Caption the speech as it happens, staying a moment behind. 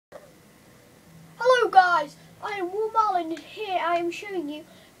I am Woolmal, and here I am showing you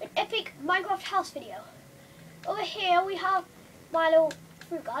an epic Minecraft house video. Over here we have my little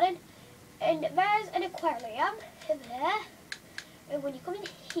fruit garden, and there's an aquarium over there. And when you come in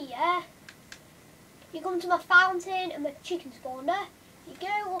here, you come to my fountain and my chicken spawner. You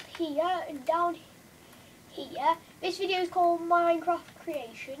go up here and down here. This video is called Minecraft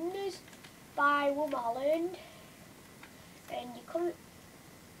Creations by Woolmal, and you come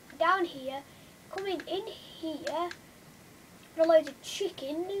down here. Coming in here, there are loads of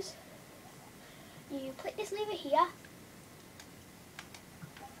chickens. You click this lever here,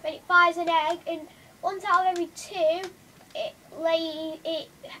 then it fires an egg, and once out of every two, it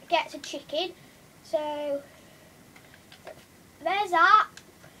gets a chicken. So there's that.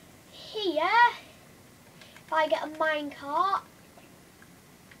 Here, if I get a minecart,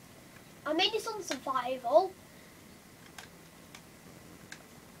 I made this on survival.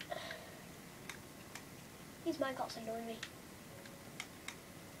 These minecarts annoy me.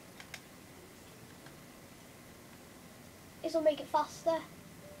 This will make it faster.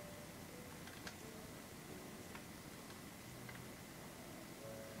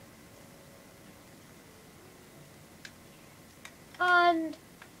 And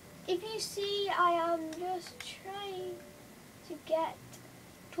if you see, I am just trying to get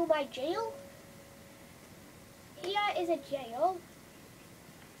to my jail. Here is a jail,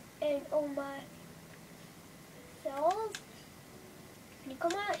 and all my cells. When you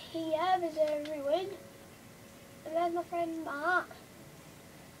come out here, there's a ruin, and there's my friend Matt,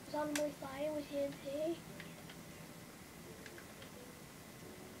 who's on my fire with TNT.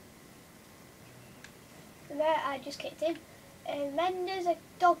 And there I just kicked him. And then there's a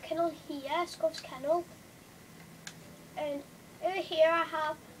dog kennel here, Scuff's kennel. And over here I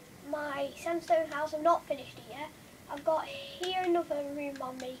have my sandstone house. I'm not finished it yet. I've got here another room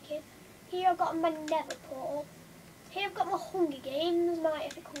I'm making. Here I've got my nether portal. Here I've got my Hunger Games, my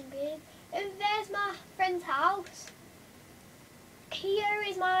epic Hunger Games. And there's my friend's house. Here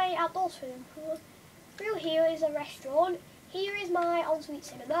is my outdoor swimming pool. Through here is a restaurant. Here is my ensuite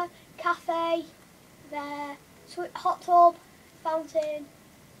cinema, cafe, there, hot tub, fountain.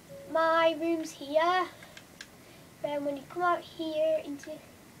 My room's here. Then when you come out here into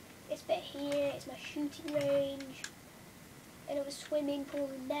this bit here, it's my shooting range. Another swimming pool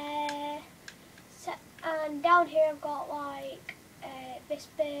in there. And down here I've got like this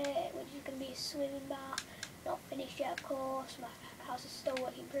bit, which is going to be a swimming bath. Not finished yet, of course. My house is still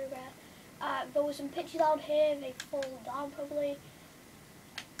work in progress. There were some pictures down here. They fall down probably.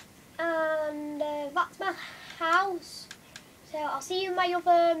 And that's my house. So I'll see you in my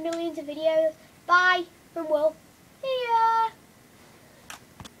other millions of videos. Bye from Will. See ya.